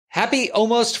Happy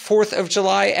almost 4th of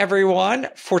July, everyone.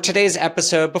 For today's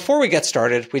episode, before we get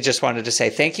started, we just wanted to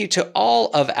say thank you to all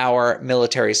of our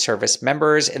military service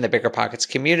members in the BiggerPockets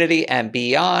community and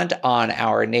beyond on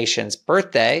our nation's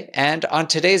birthday. And on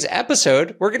today's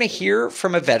episode, we're going to hear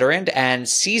from a veteran and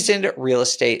seasoned real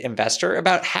estate investor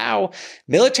about how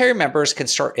military members can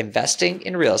start investing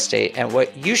in real estate and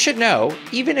what you should know,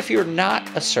 even if you're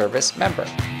not a service member.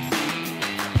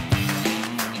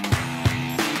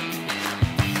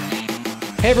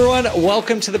 Hey everyone,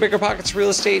 welcome to the BiggerPockets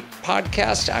Real Estate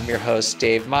Podcast. I'm your host,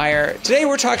 Dave Meyer. Today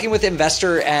we're talking with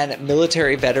investor and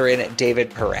military veteran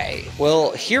David Pere.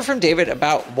 We'll hear from David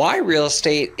about why real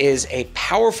estate is a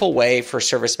powerful way for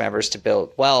service members to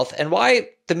build wealth and why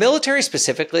the military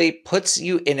specifically puts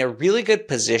you in a really good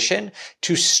position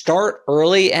to start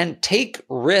early and take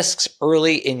risks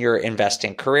early in your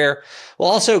investing career. We'll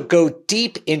also go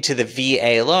deep into the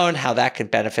VA loan, how that can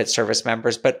benefit service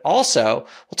members, but also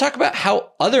we'll talk about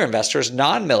how other investors,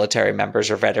 non-military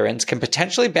members or veterans, can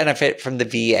potentially benefit from the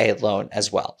VA loan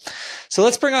as well. So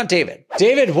let's bring on David.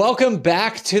 David, welcome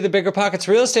back to the BiggerPockets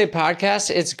Real Estate Podcast.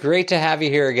 It's great to have you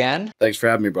here again. Thanks for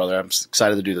having me, brother. I'm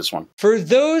excited to do this one. For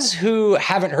those who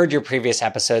haven't heard your previous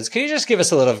episodes, can you just give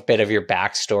us a little bit of your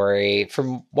backstory?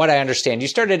 From what I understand, you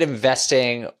started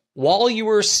investing while you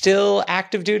were still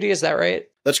active duty. Is that right?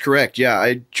 That's correct. Yeah,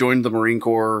 I joined the Marine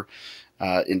Corps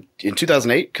in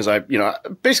 2008 because I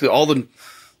didn't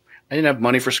have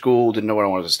money for school, didn't know what I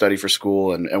wanted to study for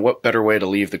school, and what better way to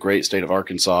leave the great state of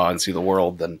Arkansas and see the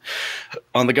world than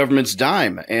on the government's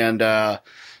dime. And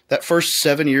that first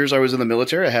 7 years I was in the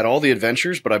military, I had all the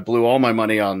adventures, but I blew all my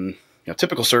money on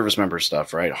typical service member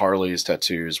stuff, right? Harleys,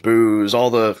 tattoos, booze, all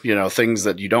the, things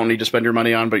that you don't need to spend your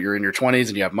money on, but you're in your 20s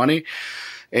and you have money.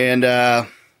 And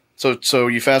so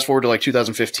you fast forward to like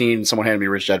 2015, someone handed me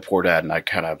Rich Dad, Poor Dad, and I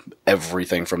kind of,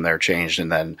 everything from there changed.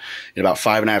 And then in about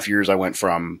 5.5 years, I went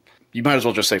from, you might as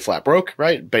well just say flat broke,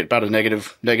 right? About a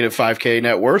negative 5K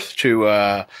net worth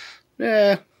to,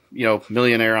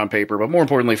 millionaire on paper, but more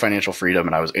importantly, financial freedom.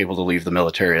 And I was able to leave the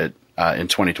military in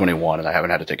 2021, and I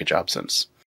haven't had to take a job since.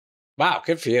 Wow,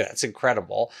 good for you. That's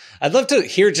incredible. I'd love to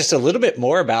hear just a little bit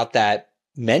more about that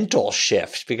mental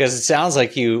shift, because it sounds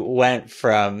like you went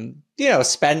from,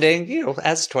 spending,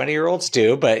 as 20-year-olds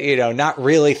do, but, not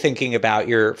really thinking about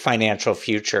your financial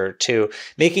future to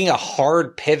making a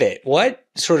hard pivot. What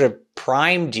sort of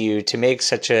primed you to make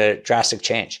such a drastic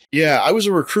change? Yeah, I was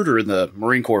a recruiter in the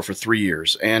Marine Corps for 3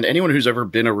 years. And anyone who's ever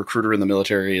been a recruiter in the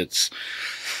military, it's,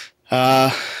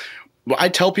 I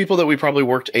tell people that we probably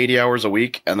worked 80 hours a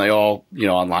week, and they all,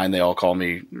 online, they all call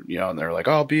me, and they're like,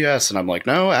 oh, BS. And I'm like,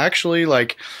 no, actually,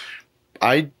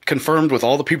 I confirmed with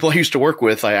all the people I used to work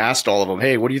with. I asked all of them,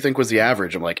 hey, what do you think was the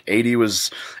average? I'm like, 80 was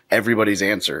everybody's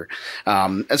answer.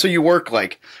 And so you work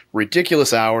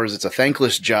ridiculous hours. It's a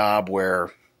thankless job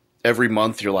where every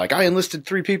month you're like, I enlisted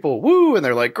 3 people. Woo. And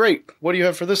they're like, great. What do you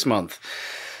have for this month?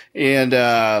 And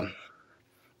I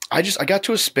got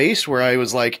to a space where I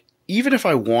was like, even if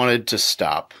I wanted to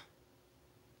stop,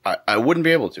 I wouldn't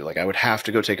be able to. I would have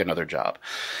to go take another job.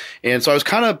 And so I was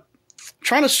kind of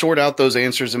trying to sort out those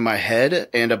answers in my head.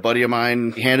 And a buddy of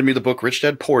mine handed me the book Rich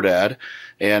Dad, Poor Dad.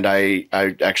 And I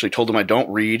actually told him I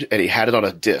don't read. And he had it on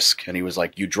a disc. And he was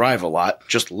like, you drive a lot.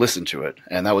 Just listen to it.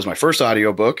 And that was my first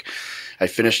audiobook. I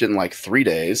finished it in 3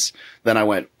 days. Then I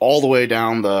went all the way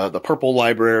down the Purple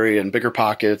Library and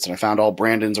BiggerPockets. And I found all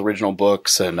Brandon's original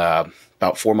books. And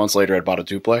about 4 months later, I bought a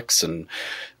duplex, and it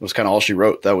was kind of all she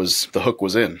wrote. The hook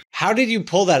was in. How did you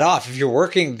pull that off? If you're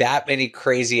working that many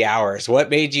crazy hours, what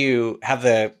made you have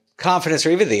the confidence or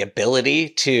even the ability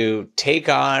to take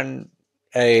on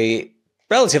a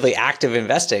relatively active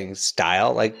investing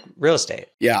style like real estate?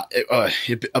 Yeah,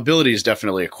 ability is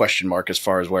definitely a question mark as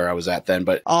far as where I was at then,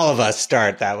 but all of us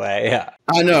start that way. Yeah,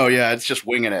 I know. Yeah, it's just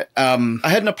winging it. I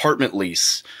had an apartment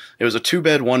lease. It was a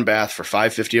 2-bed, 1-bath for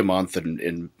 $550 a month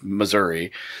in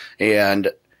Missouri,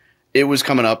 and it was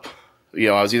coming up.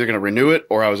 I was either going to renew it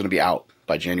or I was going to be out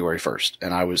by January 1st,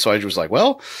 and I was like,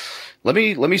 well, let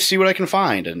me see what I can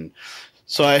find. And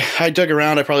so I dug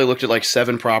around. I probably looked at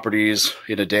 7 properties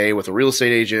in a day with a real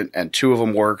estate agent, and 2 of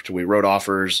them worked. We wrote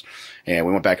offers, and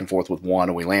we went back and forth with one,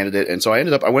 and we landed it. And so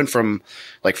I went from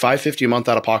 $550 a month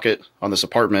out of pocket on this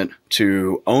apartment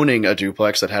to owning a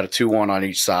duplex that had a 2-1 on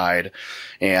each side,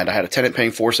 and I had a tenant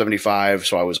paying $475.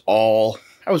 So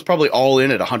I was probably all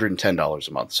in at $110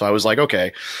 a month. So I was like,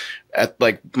 okay, at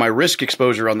my risk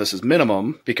exposure on this is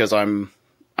minimum because I'm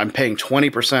paying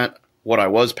 20% what I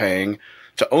was paying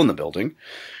to own the building.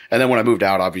 And then when I moved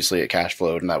out, obviously it cash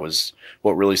flowed, and that was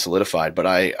what really solidified. But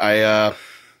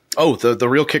the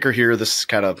real kicker here, this is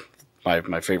kind of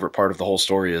my favorite part of the whole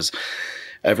story, is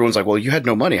everyone's like, well, you had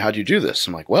no money. How'd you do this?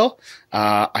 I'm like, well,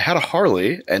 I had a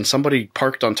Harley and somebody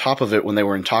parked on top of it when they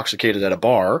were intoxicated at a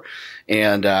bar.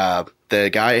 And the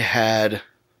guy had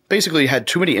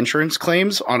too many insurance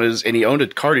claims on and he owned a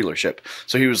car dealership.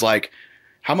 So he was like,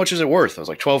 how much is it worth? I was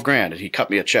like, 12 grand. And he cut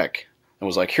me a check and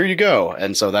was like, here you go.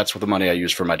 And so that's what the money I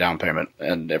used for my down payment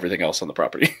and everything else on the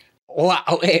property.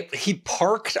 Wow. He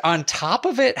parked on top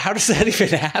of it? How does that even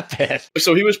happen?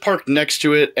 So he was parked next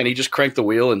to it and he just cranked the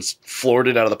wheel and floored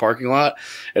it out of the parking lot.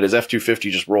 And his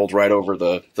F-250 just rolled right over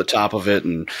the top of it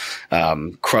and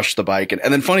crushed the bike. And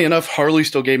then funny enough, Harley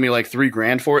still gave me like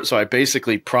 $3,000 for it. So I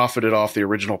basically profited off the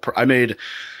original.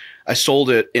 I sold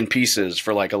it in pieces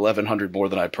for like $1,100 more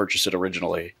than I purchased it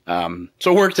originally. So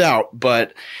it worked out.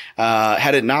 But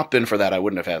had it not been for that, I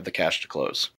wouldn't have had the cash to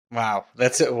close. Wow.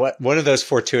 That's one of those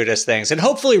fortuitous things. And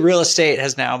hopefully real estate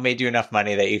has now made you enough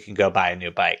money that you can go buy a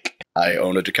new bike. I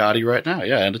own a Ducati right now.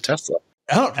 Yeah. And a Tesla.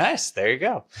 Oh, nice. There you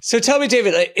go. So tell me,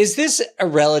 David, is this a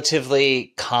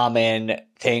relatively common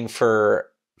thing for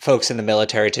folks in the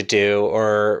military to do?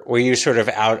 Or were you sort of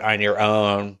out on your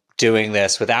own doing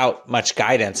this without much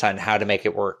guidance on how to make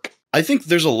it work? I think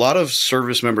there's a lot of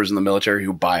service members in the military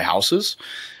who buy houses.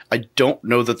 I don't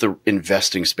know that the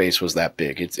investing space was that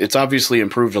big. It's obviously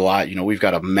improved a lot. You know, we've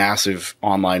got a massive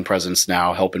online presence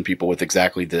now helping people with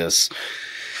exactly this.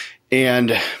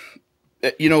 And,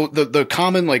 you know, the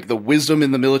common, like the wisdom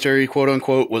in the military, quote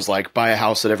unquote, was like buy a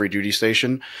house at every duty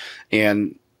station.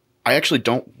 And I actually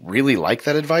don't really like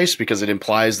that advice because it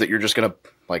implies that you're just going to,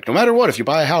 like, no matter what, if you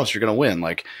buy a house, you're going to win.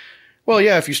 Like, well,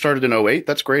 yeah, if you started in 2008,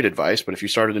 that's great advice. But if you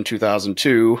started in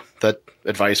 2002, that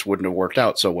advice wouldn't have worked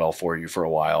out so well for you for a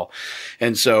while.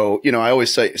 And so, you know, I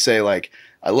always say like,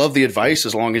 I love the advice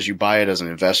as long as you buy it as an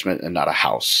investment and not a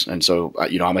house. And so,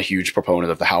 you know, I'm a huge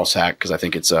proponent of the house hack because I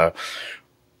think it's a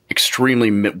extremely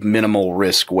minimal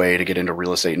risk way to get into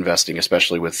real estate investing,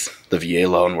 especially with the VA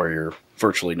loan where you're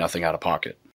virtually nothing out of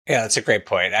pocket. Yeah, that's a great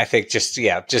point. I think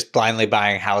just blindly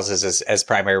buying houses as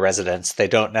primary residence, they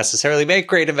don't necessarily make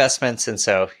great investments. And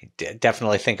so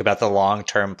definitely think about the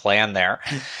long-term plan there.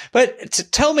 But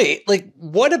tell me, like,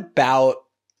 what about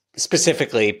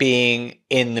specifically being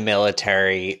in the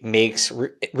military makes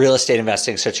real estate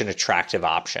investing such an attractive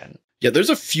option? Yeah, there's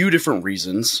a few different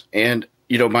reasons. And,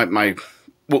 you know,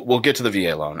 we'll get to the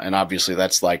VA loan. And obviously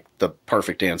that's like the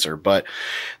perfect answer. But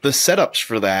the setups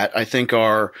for that, I think,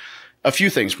 are a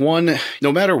few things. One,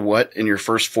 no matter what, in your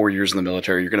first 4 years in the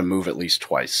military, you're going to move at least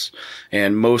twice.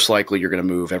 And most likely you're going to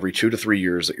move every 2 to 3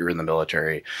 years that you're in the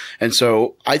military. And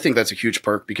so I think that's a huge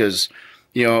perk because,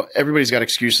 you know, everybody's got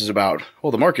excuses about,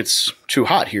 well, the market's too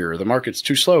hot here, or the market's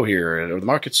too slow here, or the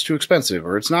market's too expensive,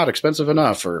 or it's not expensive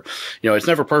enough, or, you know, it's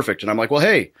never perfect. And I'm like, well,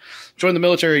 hey, join the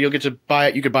military, you'll get to buy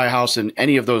it. You could buy a house in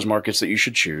any of those markets that you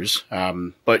should choose.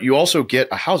 But you also get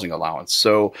a housing allowance.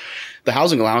 So the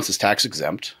housing allowance is tax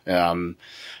exempt.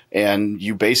 And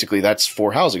you basically, that's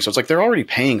for housing. So it's like they're already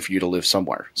paying for you to live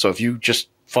somewhere. So if you just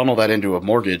funnel that into a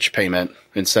mortgage payment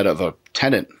instead of a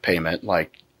tenant payment,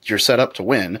 like, you're set up to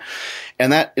win.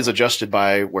 And that is adjusted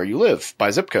by where you live, by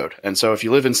zip code. And so if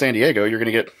you live in San Diego, you're going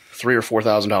to get $3,000 or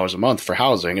 $4,000 a month for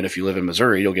housing. And if you live in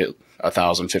Missouri, you'll get $1,000,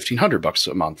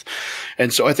 $1,500 a month.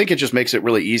 And so I think it just makes it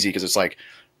really easy because it's like,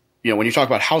 you know, when you talk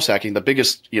about house hacking, the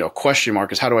biggest, you know, question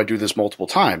mark is how do I do this multiple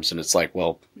times? And it's like,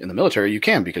 well, in the military, you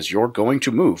can because you're going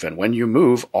to move. And when you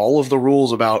move, all of the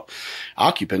rules about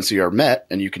occupancy are met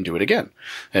and you can do it again.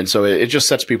 And so it just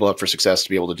sets people up for success to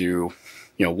be able to do,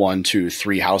 you know, 1, 2,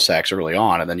 3 house hacks early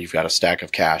on, and then you've got a stack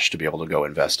of cash to be able to go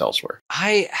invest elsewhere.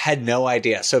 I had no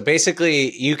idea. So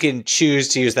basically, you can choose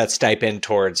to use that stipend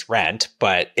towards rent,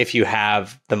 but if you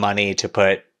have the money to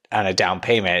put on a down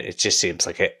payment, it just seems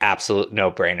like an absolute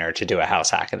no-brainer to do a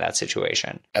house hack in that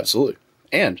situation. Absolutely.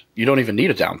 And you don't even need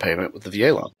a down payment with the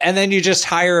VA loan. And then you just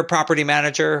hire a property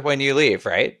manager when you leave,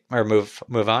 right? Or move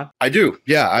on? I do.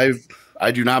 Yeah,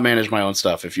 I do not manage my own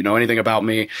stuff. If you know anything about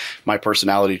me, my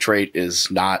personality trait is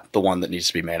not the one that needs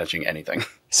to be managing anything.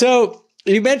 So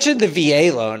you mentioned the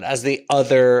VA loan as the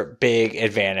other big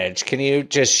advantage. Can you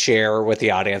just share with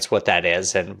the audience what that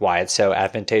is and why it's so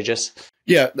advantageous?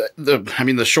 Yeah,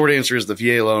 the short answer is the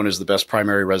VA loan is the best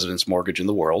primary residence mortgage in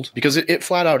the world because it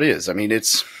flat out is. I mean,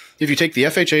 if you take the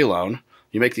FHA loan,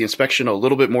 you make the inspection a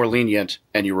little bit more lenient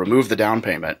and you remove the down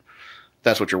payment,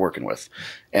 that's what you're working with.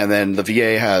 And then the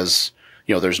VA has,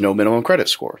 you know, there's no minimum credit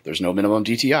score. There's no minimum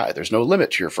DTI. There's no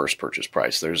limit to your first purchase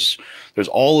price. There's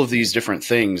all of these different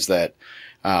things that,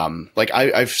 like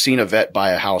I've seen a vet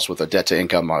buy a house with a debt to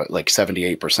income, like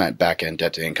 78% back end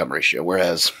debt to income ratio,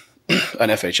 whereas an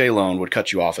FHA loan would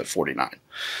cut you off at 49.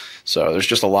 So there's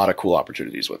just a lot of cool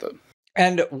opportunities with it.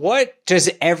 And what does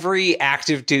every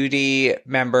active duty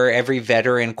member, every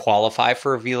veteran qualify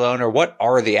for a V loan, or what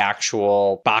are the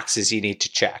actual boxes you need to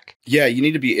check? Yeah, you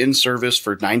need to be in service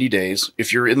for 90 days.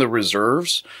 If you're in the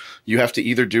reserves, you have to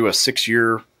either do a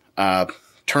 6-year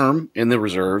term in the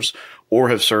reserves or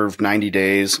have served 90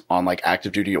 days on like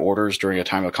active duty orders during a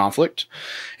time of conflict.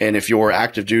 And if you're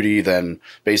active duty, then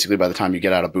basically by the time you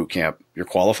get out of boot camp, you're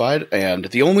qualified. And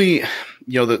the only,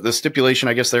 the stipulation,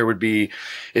 I guess there would be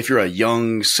if you're a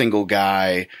young single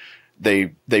guy, they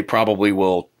probably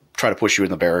will try to push you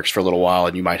in the barracks for a little while,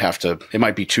 and you might have to, it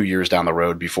might be 2 years down the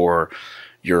road before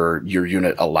your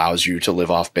unit allows you to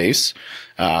live off base.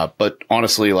 But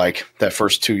honestly, like that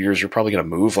first 2 years, you're probably going to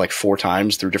move like 4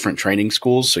 times through different training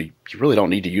schools. So you really don't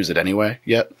need to use it anyway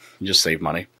yet. You just save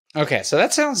money. Okay. So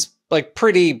that sounds like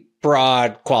pretty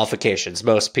broad qualifications.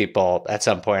 Most people at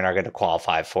some point are going to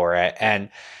qualify for it.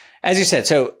 And as you said,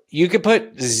 so you could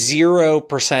put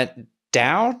 0%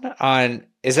 down on,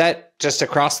 is that just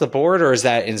across the board or is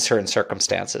that in certain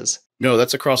circumstances? No,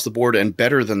 that's across the board. And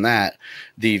better than that,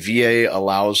 the VA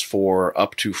allows for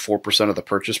up to 4% of the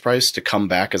purchase price to come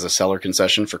back as a seller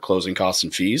concession for closing costs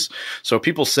and fees. So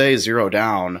people say 0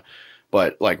 down,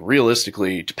 but like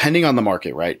realistically, depending on the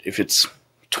market, right? If it's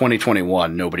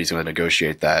 2021, nobody's going to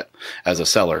negotiate that as a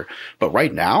seller. But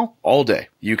right now, all day,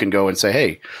 you can go and say,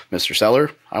 hey, Mr. Seller,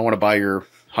 I want to buy your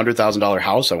 $100,000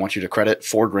 house. I want you to credit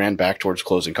 $4,000 back towards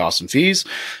closing costs and fees.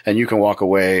 And you can walk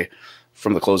away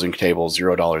from the closing table,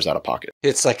 $0 out of pocket.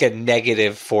 It's like a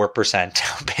negative 4%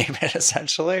 down payment,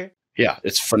 essentially. Yeah,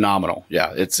 it's phenomenal.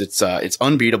 Yeah, it's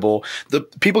unbeatable. The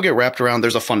people get wrapped around.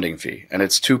 There's a funding fee, and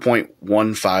it's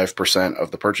 2.15%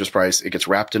 of the purchase price. It gets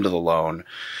wrapped into the loan,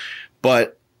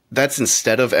 but that's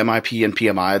instead of MIP and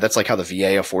PMI. That's like how the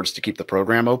VA affords to keep the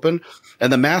program open,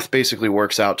 and the math basically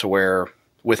works out to where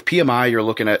with PMI, you're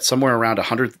looking at somewhere around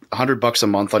 $100 a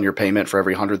month on your payment for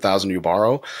every 100,000 you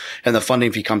borrow. And the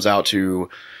funding fee comes out to,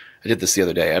 I did this the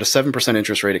other day, at a 7%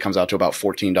 interest rate, it comes out to about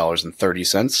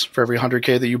 $14.30 for every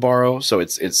 100K that you borrow. So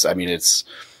it's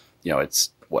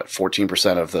what,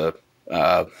 14% of the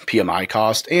PMI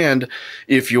cost. And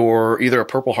if you're either a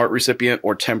Purple Heart recipient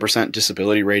or 10%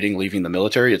 disability rating leaving the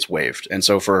military, it's waived. And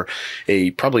so for a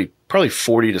probably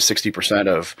 40 to 60%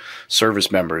 of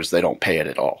service members, they don't pay it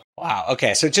at all. Wow.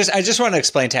 Okay. So I just want to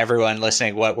explain to everyone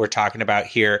listening what we're talking about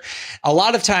here. A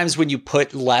lot of times when you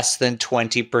put less than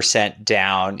 20%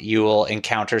 down, you will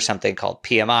encounter something called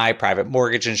PMI, private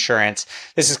mortgage insurance.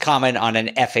 This is common on an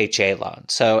FHA loan.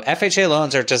 So FHA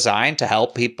loans are designed to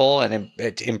help people and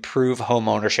improve home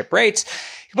ownership rates.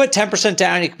 You can put 10%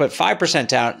 down, you can put 5%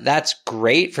 down. That's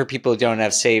great for people who don't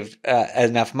have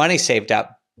enough money saved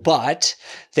up. But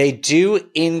they do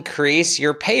increase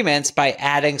your payments by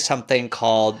adding something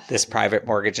called this private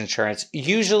mortgage insurance.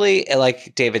 Usually,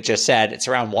 like David just said, it's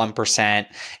around 1%.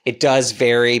 It does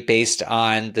vary based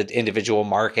on the individual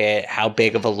market, how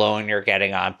big of a loan you're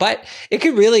getting on. But it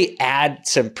could really add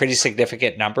some pretty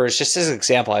significant numbers. Just as an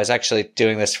example, I was actually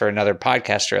doing this for another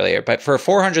podcast earlier, but for a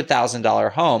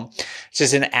 $400,000 home, which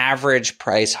is an average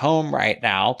price home right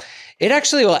now, it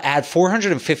actually will add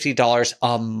 $450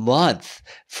 a month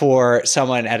for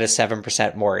someone at a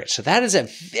 7% mortgage. So that is a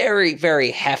very, very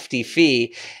hefty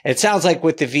fee. It sounds like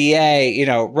with the VA,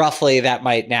 roughly that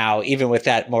might now, even with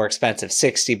that more expensive,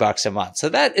 $60 a month. So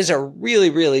that is a really,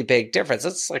 really big difference.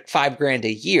 That's like $5,000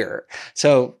 a year.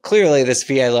 So clearly this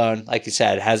VA loan, like you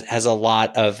said, has a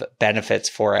lot of benefits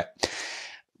for it.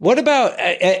 What about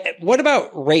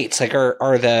rates? Like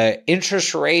are the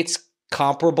interest rates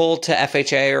comparable to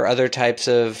FHA or other types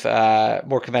of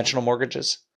more conventional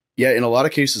mortgages? Yeah, in a lot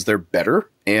of cases, they're better.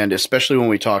 And especially when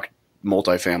we talk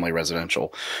multifamily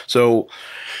residential. So,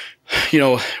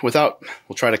 we'll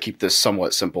try to keep this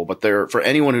somewhat simple, but for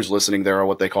anyone who's listening, there are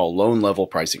what they call loan level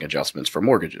pricing adjustments for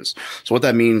mortgages. So what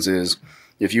that means is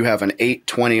if you have an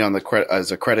 820 on the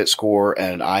as a credit score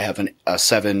and I have a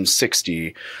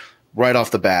 760, right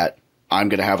off the bat, I'm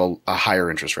going to have a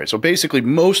higher interest rate. So basically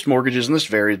most mortgages, and this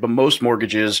varies, but most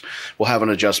mortgages will have an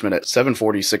adjustment at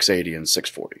 740, 680, and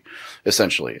 640,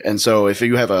 essentially. And so if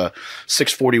you have a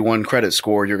 641 credit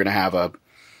score, you're going to have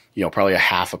probably a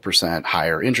 0.5%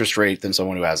 higher interest rate than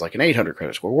someone who has like an 800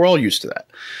 credit score. We're all used to that.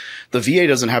 The VA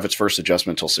doesn't have its first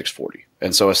adjustment until 640.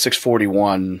 And so a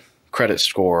 641 credit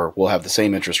score will have the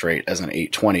same interest rate as an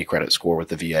 820 credit score with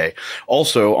the VA.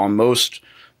 Also, on most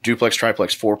duplex,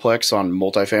 triplex, fourplex on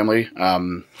multifamily,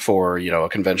 for, a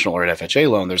conventional or an FHA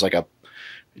loan, there's like a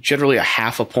generally a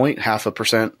half a point,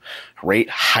 0.5% rate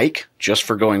hike just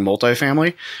for going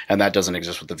multifamily. And that doesn't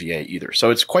exist with the VA either.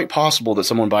 So it's quite possible that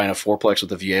someone buying a fourplex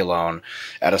with a VA loan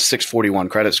at a 641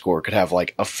 credit score could have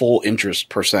like a full interest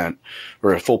percent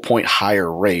or a full point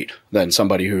higher rate than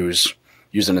somebody who's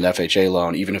using an FHA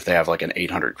loan, even if they have like an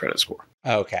 800 credit score.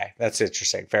 Okay, that's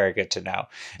interesting. Very good to know.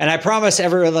 And I promise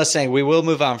everyone listening, we will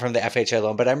move on from the FHA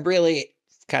loan, but I'm really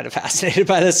kind of fascinated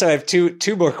by this. So I have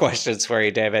two more questions for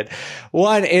you, David.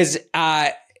 One is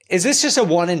this just a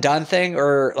one and done thing,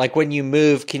 or like when you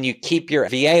move, can you keep your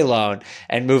VA loan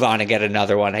and move on and get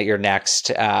another one at your next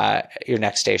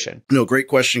station? No, great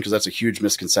question, because that's a huge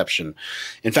misconception.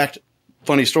 In fact,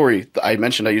 funny story, I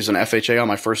mentioned I used an FHA on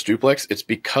my first duplex. It's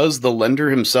because the lender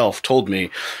himself told me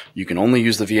you can only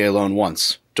use the VA loan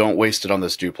once. Don't waste it on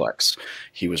this duplex.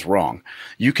 He was wrong.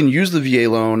 You can use the VA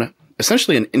loan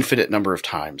essentially an infinite number of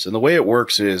times. And the way it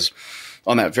works is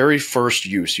on that very first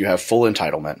use, you have full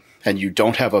entitlement and you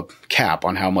don't have a cap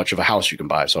on how much of a house you can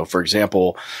buy. So for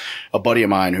example, a buddy of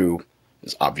mine who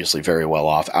is obviously very well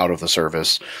off out of the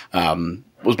service,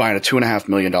 was buying a $2.5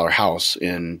 million house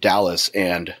in Dallas.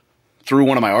 And through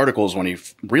one of my articles, when he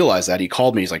realized that, he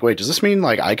called me. He's like, wait, does this mean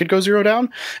like I could go zero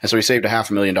down? And so he saved a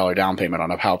 $500,000 down payment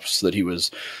on a house that he was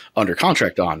under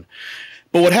contract on.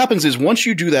 But what happens is once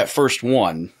you do that first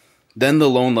one, then the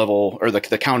loan level or the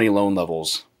county loan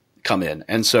levels come in.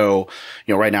 And so,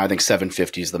 right now I think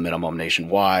 750 is the minimum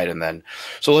nationwide. And then,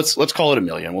 so let's call it $1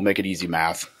 million. We'll make it easy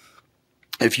math.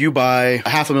 If you buy a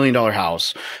 $500,000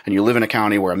 house and you live in a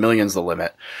county where $1 million's the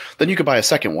limit, then you could buy a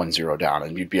second one zero down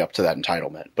and you'd be up to that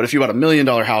entitlement. But if you bought a $1 million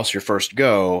house your first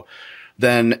go,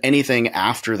 then anything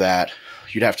after that,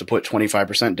 you'd have to put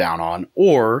 25% down on,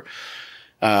 or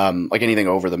like anything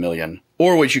over the $1 million.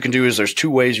 Or what you can do is there's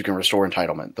two ways you can restore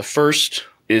entitlement. The first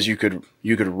is you could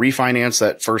refinance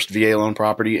that first VA loan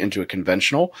property into a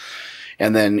conventional,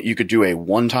 and then you could do a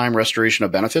one-time restoration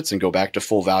of benefits and go back to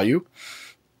full value.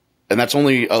 And that's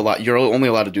only you're only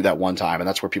allowed to do that one time. And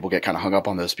that's where people get kind of hung up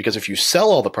on this, because if you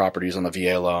sell all the properties on the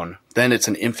VA loan, then it's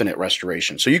an infinite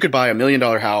restoration. So you could buy a $1 million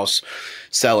house,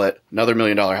 sell it, another $1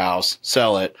 million house,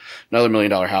 sell it, another $1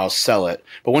 million house, sell it.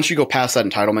 But once you go past that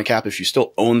entitlement cap, if you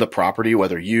still own the property,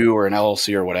 whether you or an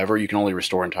LLC or whatever, you can only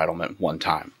restore entitlement one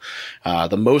time.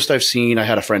 The most I've seen, I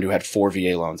had a friend who had 4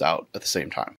 VA loans out at the same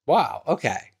time. Wow.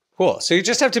 Okay. Cool. So you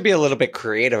just have to be a little bit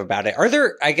creative about it.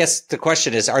 I guess the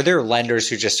question is, are there lenders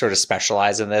who just sort of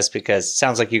specialize in this? Because it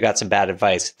sounds like you got some bad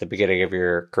advice at the beginning of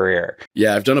your career.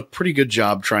 Yeah, I've done a pretty good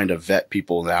job trying to vet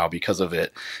people now because of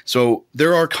it. So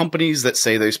there are companies that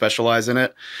say they specialize in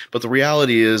it, but the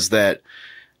reality is that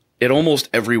at almost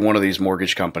every one of these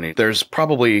mortgage companies, there's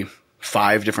probably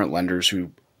 5 different lenders who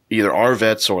either are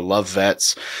vets or love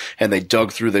vets, and they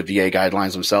dug through the VA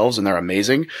guidelines themselves and they're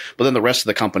amazing, but then the rest of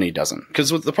the company doesn't. Because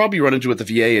the problem you run into with the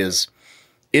VA is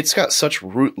it's got such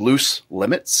loose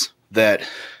limits that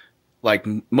like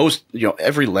most,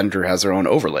 every lender has their own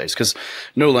overlays, because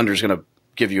no lender is going to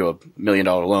give you a $1 million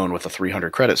loan with a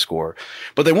 300 credit score,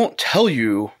 but they won't tell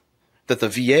you that the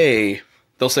VA,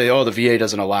 they'll say, oh, the VA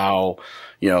doesn't allow,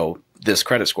 this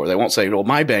credit score. They won't say, well,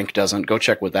 my bank doesn't, go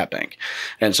check with that bank.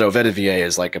 And so vetted VA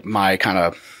is like my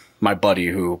buddy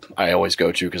who I always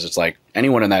go to, because it's like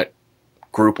anyone in that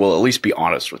group will at least be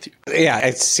honest with you. Yeah,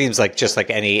 it seems like just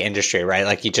like any industry, right?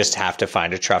 Like you just have to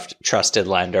find a trusted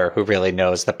lender who really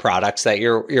knows the products that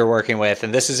you're working with.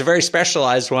 And this is a very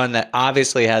specialized one that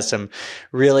obviously has some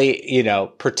really,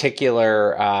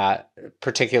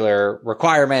 particular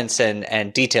requirements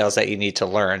and details that you need to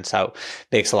learn. So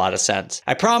makes a lot of sense.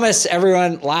 I promise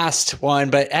everyone, last one,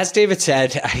 but as David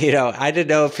said, I didn't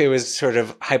know if it was sort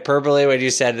of hyperbole when you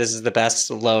said this is the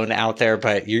best loan out there,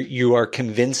 but you are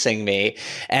convincing me.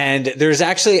 And there's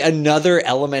actually another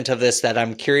element of this that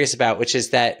I'm curious about, which is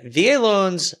that VA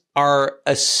loans are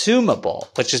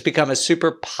assumable, which has become a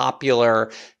super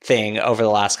popular thing over the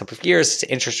last couple of years.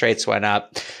 Interest rates went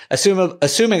up.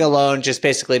 Assuming a loan just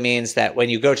basically means that when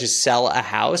you go to sell a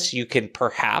house, you can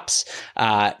perhaps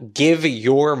give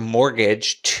your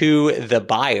mortgage to the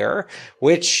buyer,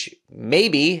 which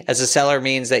maybe as a seller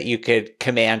means that you could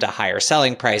command a higher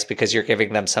selling price because you're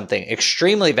giving them something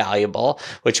extremely valuable,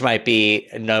 which might be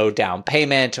no down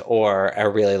payment or a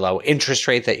really low interest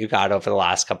rate that you got over the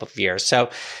last couple of years. So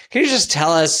can you just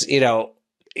tell us,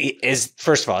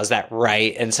 first of all, is that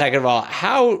right? And second of all,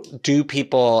 how do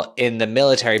people in the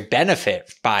military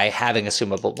benefit by having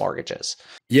assumable mortgages?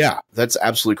 Yeah, that's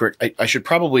absolutely correct. I should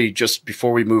probably, just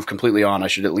before we move completely on, I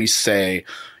should at least say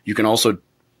you can also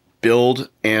build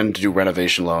and do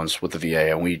renovation loans with the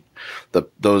VA, and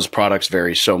those products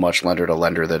vary so much lender to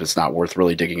lender that it's not worth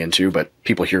really digging into, but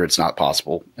people hear it's not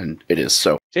possible, and it is.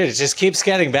 So dude, it just keeps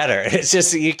getting better. It's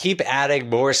just, you keep adding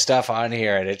more stuff on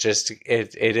here, and it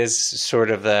is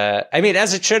sort of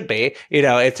as it should be.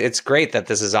 It's great that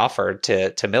this is offered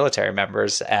to military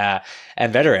members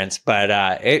and veterans, but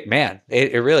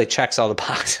it really checks all the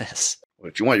boxes.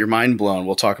 If you want your mind blown,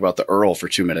 we'll talk about the Earl for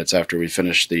 2 minutes after we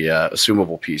finish the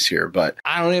assumable piece here. But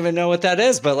I don't even know what that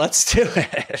is, but let's do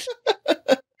it.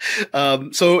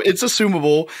 So it's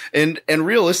assumable, and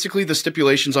realistically, the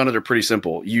stipulations on it are pretty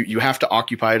simple. You have to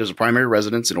occupy it as a primary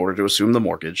residence in order to assume the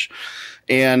mortgage.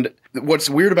 And what's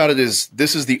weird about it is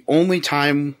this is the only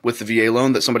time with the VA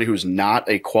loan that somebody who's not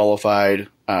a qualified,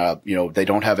 they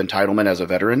don't have entitlement as a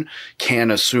veteran, can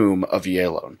assume a VA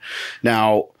loan.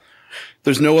 Now,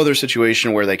 there's no other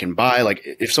situation where they can buy. Like,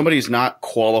 if somebody's not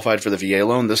qualified for the VA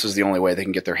loan, this is the only way they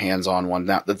can get their hands on one.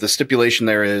 Now, the stipulation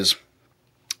there is,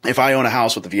 if I own a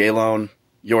house with a VA loan,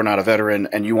 you're not a veteran,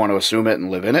 and you want to assume it and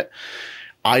live in it,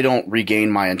 I don't regain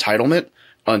my entitlement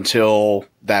until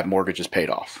that mortgage is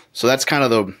paid off. So that's kind of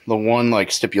the one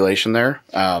stipulation there.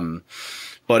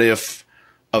 But if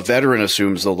a veteran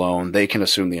assumes the loan, they can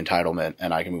assume the entitlement,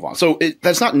 and I can move on. So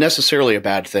that's not necessarily a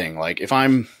bad thing. Like, if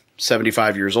I'm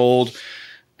 75 years old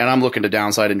and I'm looking to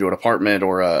downside into an apartment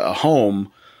or a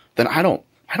home, then I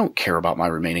don't care about my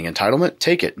remaining entitlement.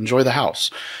 Take it, enjoy the house.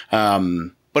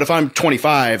 But if I'm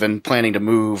 25 and planning to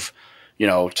move,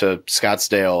 to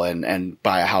Scottsdale and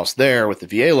buy a house there with the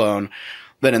VA loan,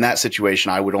 then in that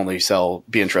situation, I would only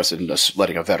be interested in just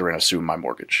letting a veteran assume my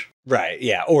mortgage. Right.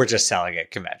 Yeah. Or just selling it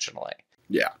conventionally.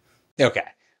 Yeah. Okay.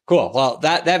 Cool. Well,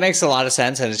 that makes a lot of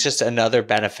sense, and it's just another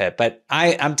benefit. But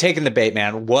I'm taking the bait,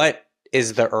 man. What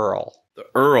is the Earl? The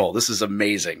Earl. This is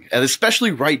amazing, and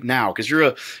especially right now, because you're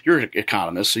an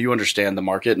economist, so you understand the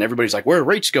market, and everybody's like, "Where are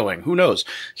rates going? Who knows?"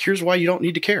 Here's why you don't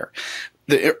need to care.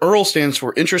 The Earl stands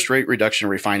for Interest Rate Reduction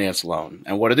Refinance Loan,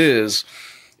 and what it is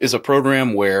a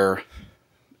program where,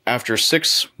 after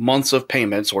 6 months of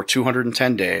payments or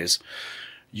 210 days,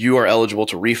 you are eligible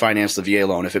to refinance the VA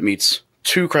loan if it meets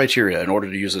 2 criteria in order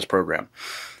to use this program.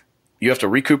 You have to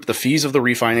recoup the fees of the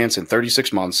refinance in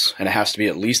 36 months, and it has to be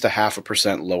at least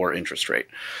 0.5% lower interest rate.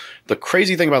 The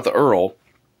crazy thing about the Earl,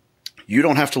 you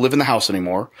don't have to live in the house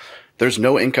anymore. There's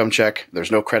no income check. There's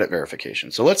no credit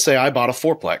verification. So let's say I bought a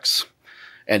fourplex,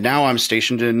 and now I'm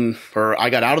I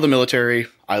got out of the military.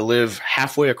 I live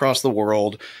halfway across the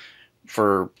world.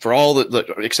 For all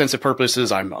the extensive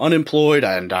purposes, I'm unemployed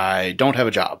and I don't have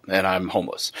a job and I'm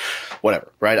homeless,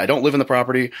 whatever, right? I don't live in the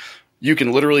property. You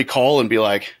can literally call and be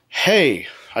like, "Hey,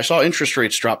 I saw interest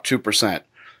rates drop 2%.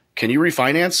 Can you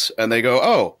refinance?" And they go,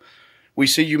 "Oh, we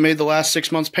see you made the last 6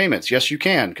 months payments." "Yes, you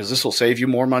can, because this will save you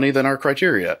more money than our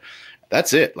criteria."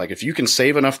 That's it. Like, if you can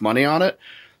save enough money on it,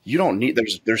 you don't need,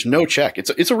 there's no check. It's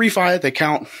a refi. They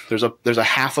count. There's a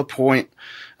 0.5 point,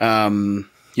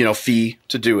 fee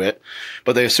to do it.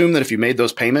 But they assume that if you made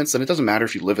those payments, then it doesn't matter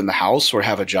if you live in the house or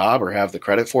have a job or have the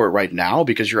credit for it right now,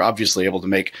 because you're obviously able to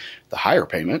make the higher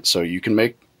payment, so you can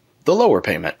make the lower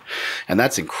payment. And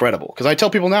that's incredible. Because I tell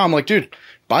people now, I'm like, dude,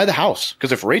 buy the house.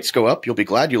 Because if rates go up, you'll be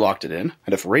glad you locked it in.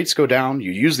 And if rates go down,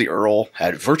 you use the Earl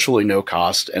at virtually no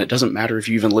cost. And it doesn't matter if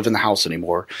you even live in the house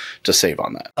anymore to save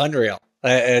on that. Unreal.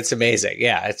 It's amazing.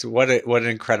 Yeah. It's what an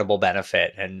incredible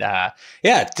benefit. And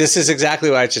this is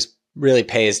exactly why it just really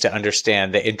pays to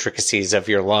understand the intricacies of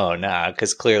your loan,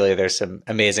 because clearly there's some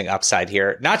amazing upside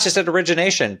here, not just at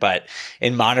origination, but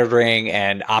in monitoring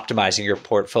and optimizing your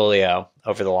portfolio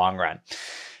over the long run.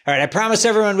 All right, I promised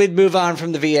everyone we'd move on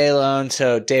from the VA loan.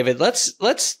 So David,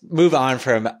 let's move on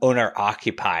from owner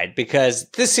occupied, because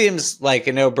this seems like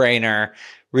a no-brainer,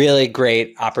 really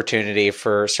great opportunity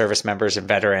for service members and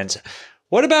veterans.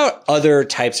 What about other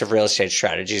types of real estate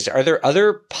strategies? Are there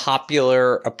other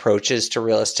popular approaches to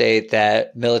real estate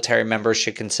that military members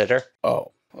should consider?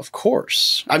 Oh, of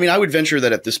course. I mean, I would venture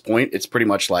that at this point, it's pretty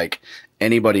much like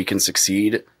anybody can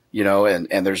succeed,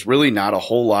 and there's really not a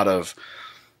whole lot of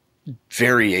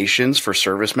variations for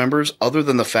service members, other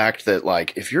than the fact that,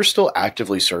 like, if you're still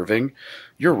actively serving,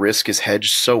 your risk is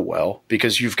hedged so well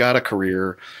because you've got a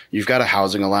career, you've got a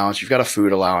housing allowance, you've got a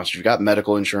food allowance, you've got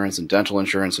medical insurance and dental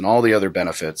insurance and all the other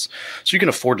benefits. So you can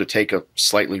afford to take a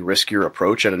slightly riskier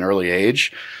approach at an early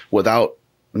age without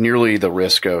nearly the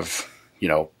risk of,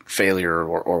 failure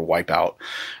or wipeout.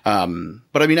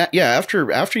 But I mean,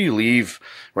 after you leave,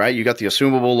 right, you got the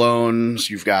assumable loans,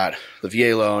 you've got the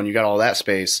VA loan, you got all that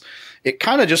space. It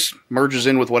kind of just merges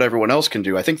in with what everyone else can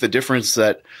do. I think the difference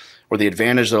or the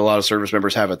advantage that a lot of service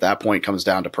members have at that point comes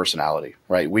down to personality,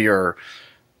 right?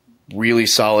 really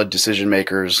solid decision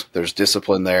makers. There's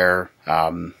discipline there.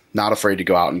 Not afraid to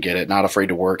go out and get it. Not afraid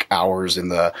to work hours in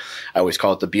I always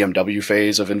call it the BMW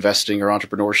phase of investing or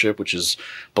entrepreneurship, which is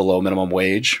below minimum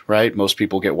wage, right? Most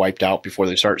people get wiped out before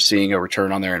they start seeing a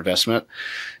return on their investment.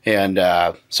 And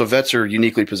so vets are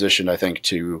uniquely positioned, I think,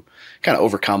 to kind of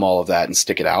overcome all of that and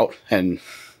stick it out. And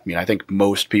I mean, I think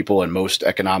most people and most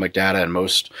economic data and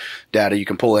most data you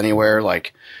can pull anywhere,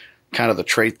 like kind of the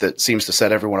trait that seems to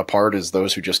set everyone apart is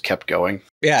those who just kept going.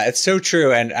 Yeah, it's so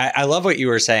true. And I love what you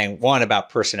were saying, one, about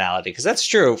personality, because that's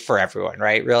true for everyone,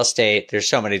 right? Real estate, there's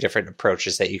so many different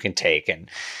approaches that you can take, and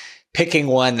picking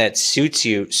one that suits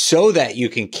you so that you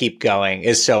can keep going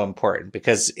is so important.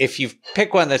 Because if you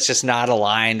pick one that's just not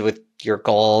aligned with your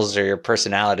goals or your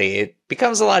personality, it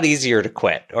becomes a lot easier to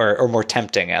quit, or more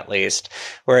tempting at least.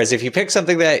 Whereas if you pick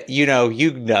something that you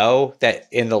know that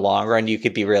in the long run you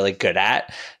could be really good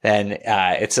at, then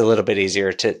it's a little bit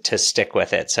easier to stick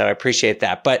with it. So I appreciate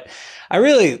that. But I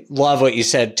really love what you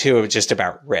said too, just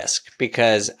about risk,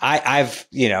 because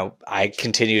I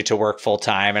continue to work full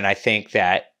time, and I think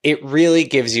that it really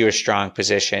gives you a strong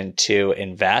position to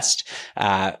invest.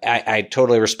 I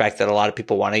totally respect that a lot of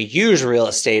people want to use real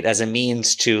estate as a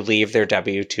means to leave their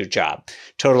W-2 job.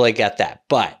 Totally get that.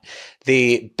 But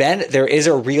there is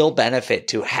a real benefit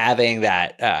to having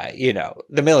that,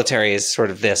 the military is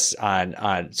sort of this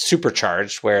on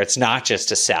supercharged, where it's not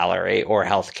just a salary or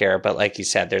healthcare, but like you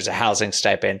said, there's a housing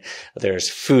stipend, there's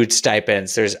food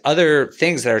stipends, there's other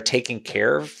things that are taken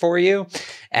care of for you.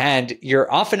 And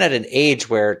you're often at an age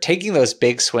where taking those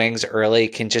big swings early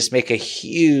can just make a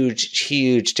huge,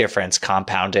 huge difference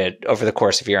compounded over the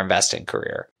course of your investing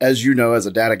career. As you know, as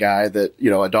a data guy, that,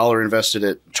 a dollar invested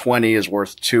at 20 is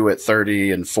worth 2 at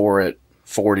 30 and 4 at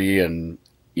 40 and,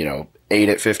 8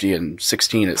 at 50 and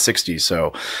 16 at 60.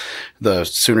 So the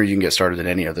sooner you can get started in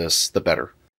any of this, the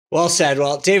better. Well said.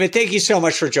 Well, David, thank you so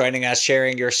much for joining us,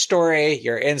 sharing your story,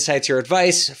 your insights, your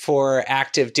advice for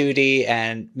active duty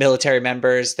and military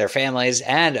members, their families,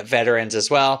 and veterans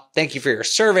as well. Thank you for your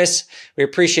service. We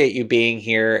appreciate you being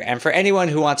here. And for anyone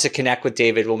who wants to connect with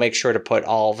David, we'll make sure to put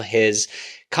all of his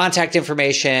contact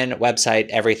information, website,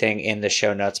 everything in the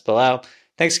show notes below.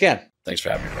 Thanks again. Thanks for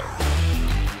having me, brother.